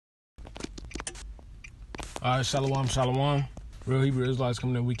Shalom, shalom. Real Hebrew Israelites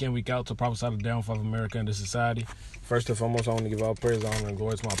coming in week in, week out to prophesy the downfall of America and the society. First and foremost, I want to give all praise, honor, and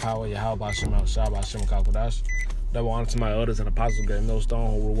glory to my power, Yahweh, Hashem, Al-Shah, Hashem, Kakodash. Double honor to my elders and apostles, great millstone,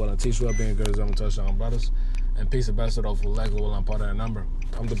 who rule well and teach well, being good as I'm touch on brothers. And peace and blessing to those who elect, will I'm part of that number.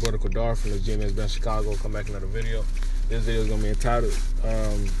 I'm the brother Kodar from the GMS Bench Chicago. Come back another video. This video is going to be entitled,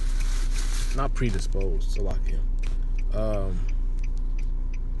 not predisposed, so like him.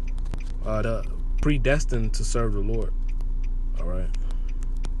 The predestined to serve the Lord. All right.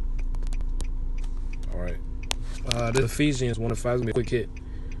 This Ephesians 1:5 is gonna be a quick hit.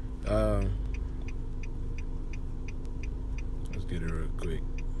 Let's get it real quick.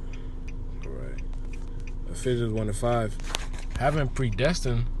 All right. Ephesians 1:5. Having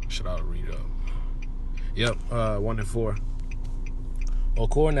predestined, should I read up? Yep. 1-4.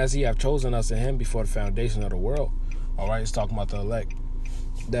 According as He have chosen us in Him before the foundation of the world. All right. It's talking about the elect.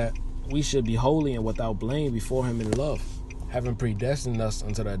 That we should be holy and without blame before Him in love, having predestined us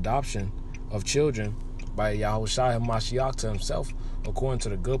unto the adoption of children by Yahushua HaMashiach to Himself, according to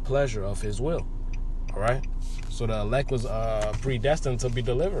the good pleasure of His will. All right. So the elect was predestined to be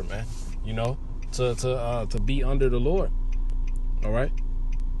delivered, man. You know, to be under the Lord. All right.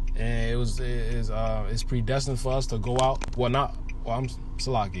 And it's predestined for us to go out. I'm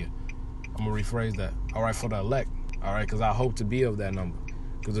Salakia. I'm gonna rephrase that. All right, for the elect. All right, because I hope to be of that number.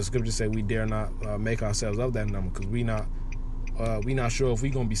 Because the scriptures say we dare not make ourselves of that number, because we not sure if we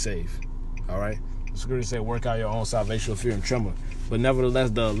gonna be saved. All right. The scriptures say work out your own salvation with fear and trembling. But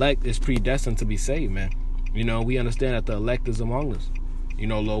nevertheless, the elect is predestined to be saved, man. You know, we understand that the elect is among us. You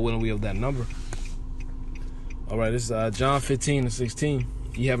know, Lord willing, we have that number. All right. This is John 15:16.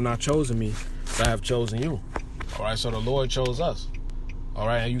 Ye have not chosen me, but I have chosen you. All right. So the Lord chose us. All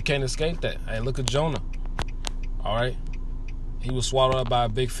right. And you can't escape that. Hey, look at Jonah. All right. He was swallowed up by a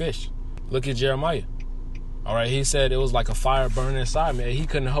big fish. Look at Jeremiah. All right, he said it was like a fire burning inside, man. He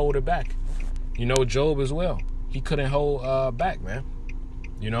couldn't hold it back. You know, Job as well. He couldn't hold back, man.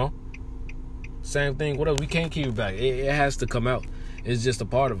 You know, same thing. What else? We can't keep it back. It has to come out. It's just a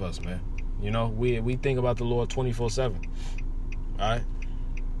part of us, man. You know, we think about the Lord 24/7. All right,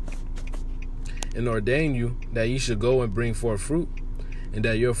 and ordain you that ye should go and bring forth fruit, and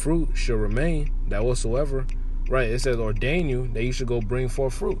that your fruit shall remain. That whatsoever. Right, it says ordain you that you should go bring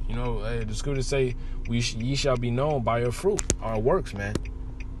forth fruit. You know, the scriptures say ye shall be known by your fruit, our works, man.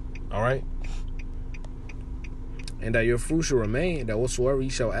 All right, and that your fruit shall remain. That whatsoever ye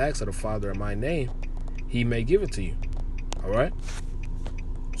shall ask of the Father in my name, He may give it to you. All right.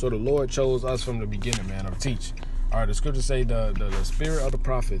 So the Lord chose us from the beginning, man, of teach. All right, the scriptures say the spirit of the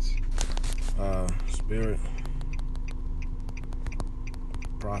prophets,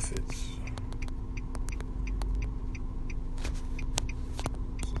 prophets.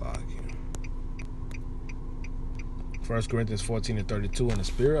 1 Corinthians 14:32, and the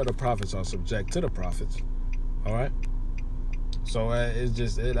spirit of the prophets are subject to the prophets. All right. So it's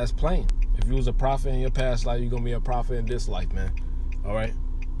just that's plain. If you was a prophet in your past life, you're gonna be a prophet in this life, man. All right.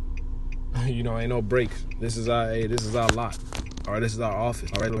 You know, ain't no breaks. This is our lot. All right, this is our office.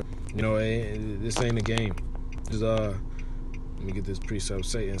 All right. You know, this ain't a game. This let me get this precept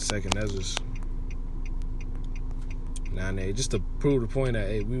Satan second. That's just 9-8. Just to prove the point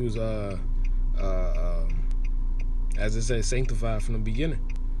that we was as it says, sanctified from the beginning.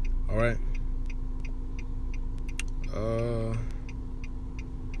 All right.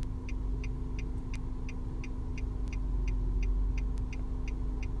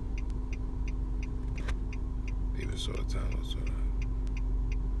 Even so, I'm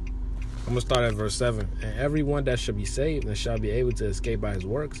gonna start at verse 7. And everyone that shall be saved and shall be able to escape by his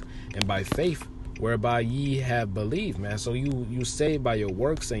works and by faith, whereby ye have believed, man. So you saved by your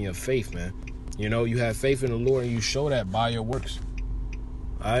works and your faith, man. You know, you have faith in the Lord and you show that by your works.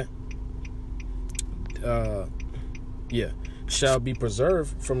 All right. Shall be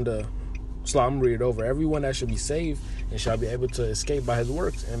preserved from the. So I'm gonna read it over. Everyone that shall be saved and shall be able to escape by his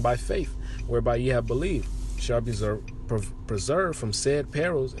works and by faith, whereby ye have believed, shall be preserved from said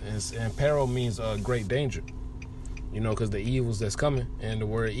perils. And peril means great danger. You know, because the evils that's coming, and the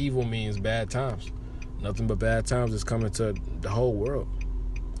word evil means bad times. Nothing but bad times is coming to the whole world.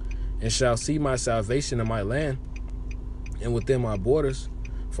 And shall see my salvation in my land and within my borders,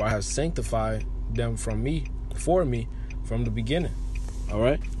 for I have sanctified them for me from the beginning. All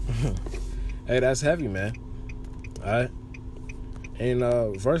right. Hey, that's heavy, man. All right. And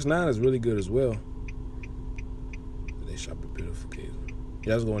verse 9 is really good as well. They shall be purified.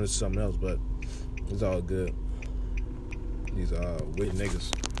 Yeah, I was going into something else, but it's all good. These wicked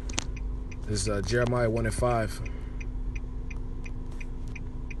niggas. This is Jeremiah 1:5.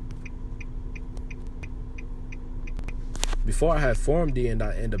 Before I had formed thee in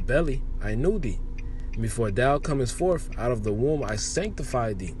the belly, I knew thee. And before thou comest forth out of the womb, I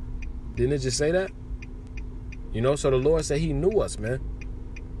sanctified thee. Didn't it just say that? So the Lord said he knew us, man.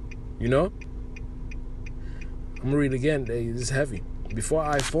 I'm going to read again. This is heavy. Before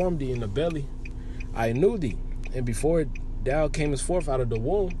I formed thee in the belly, I knew thee. And before thou camest forth out of the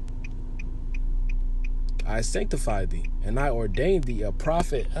womb, I sanctified thee. And I ordained thee a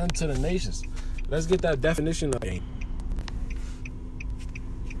prophet unto the nations. Let's get that definition of it.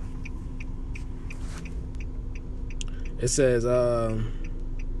 It says, ordained.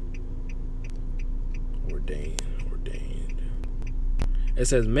 It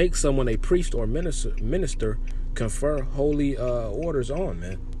says, make someone a priest or minister, confer holy orders on,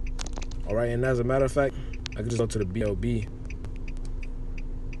 man. All right, and as a matter of fact, I can just go to the BLB.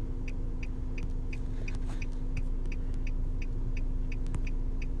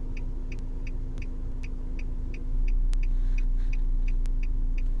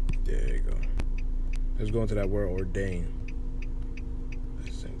 There you go. Let's go into that word ordain.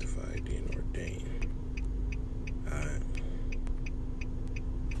 Sanctified and ordained. All right.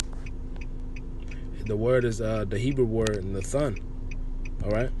 The word is the Hebrew word Nathan.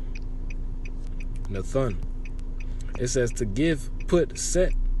 All right. Nathan. It says to give, put,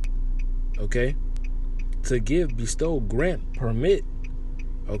 set. Okay. To give, bestow, grant, permit.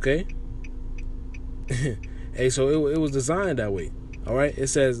 Okay. Hey, so it was designed that way. All right. It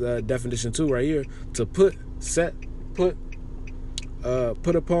says definition 2 right here. To put, set, put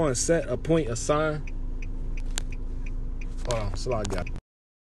upon, set, appoint, assign. Hold on. That's all I got.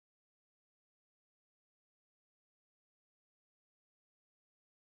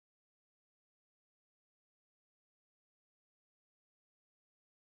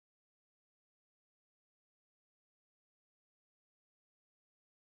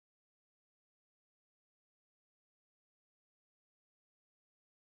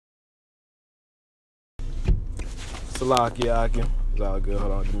 Salakia, Akim. It's all good.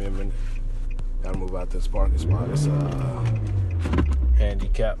 Hold on, give me a minute. Gotta move out this parking spot. It's a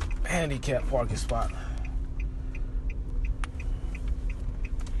handicap parking spot.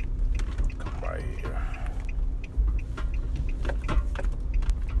 Come right here.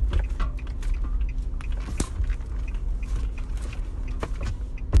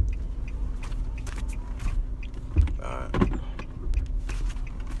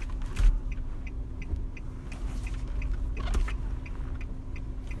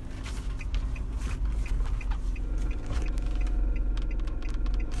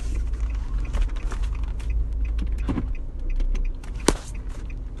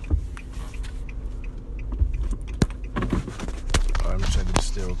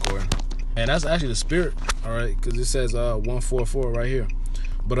 Still recording, and that's actually the spirit, all right, because it says 144 right here.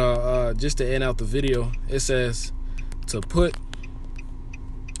 But just to end out the video, it says to put,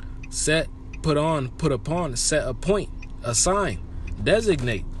 set, put on, put upon, set, appoint, assign,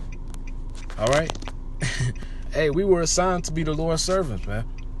 designate. All right. Hey, we were assigned to be the Lord's servants, man.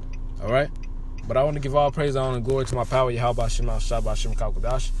 All right. But I want to give all praise, honor, and glory to my power, Yahweh Shem Shabbat Shem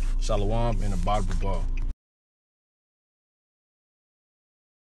Kakodash, Shalom, and the bottom of the ball.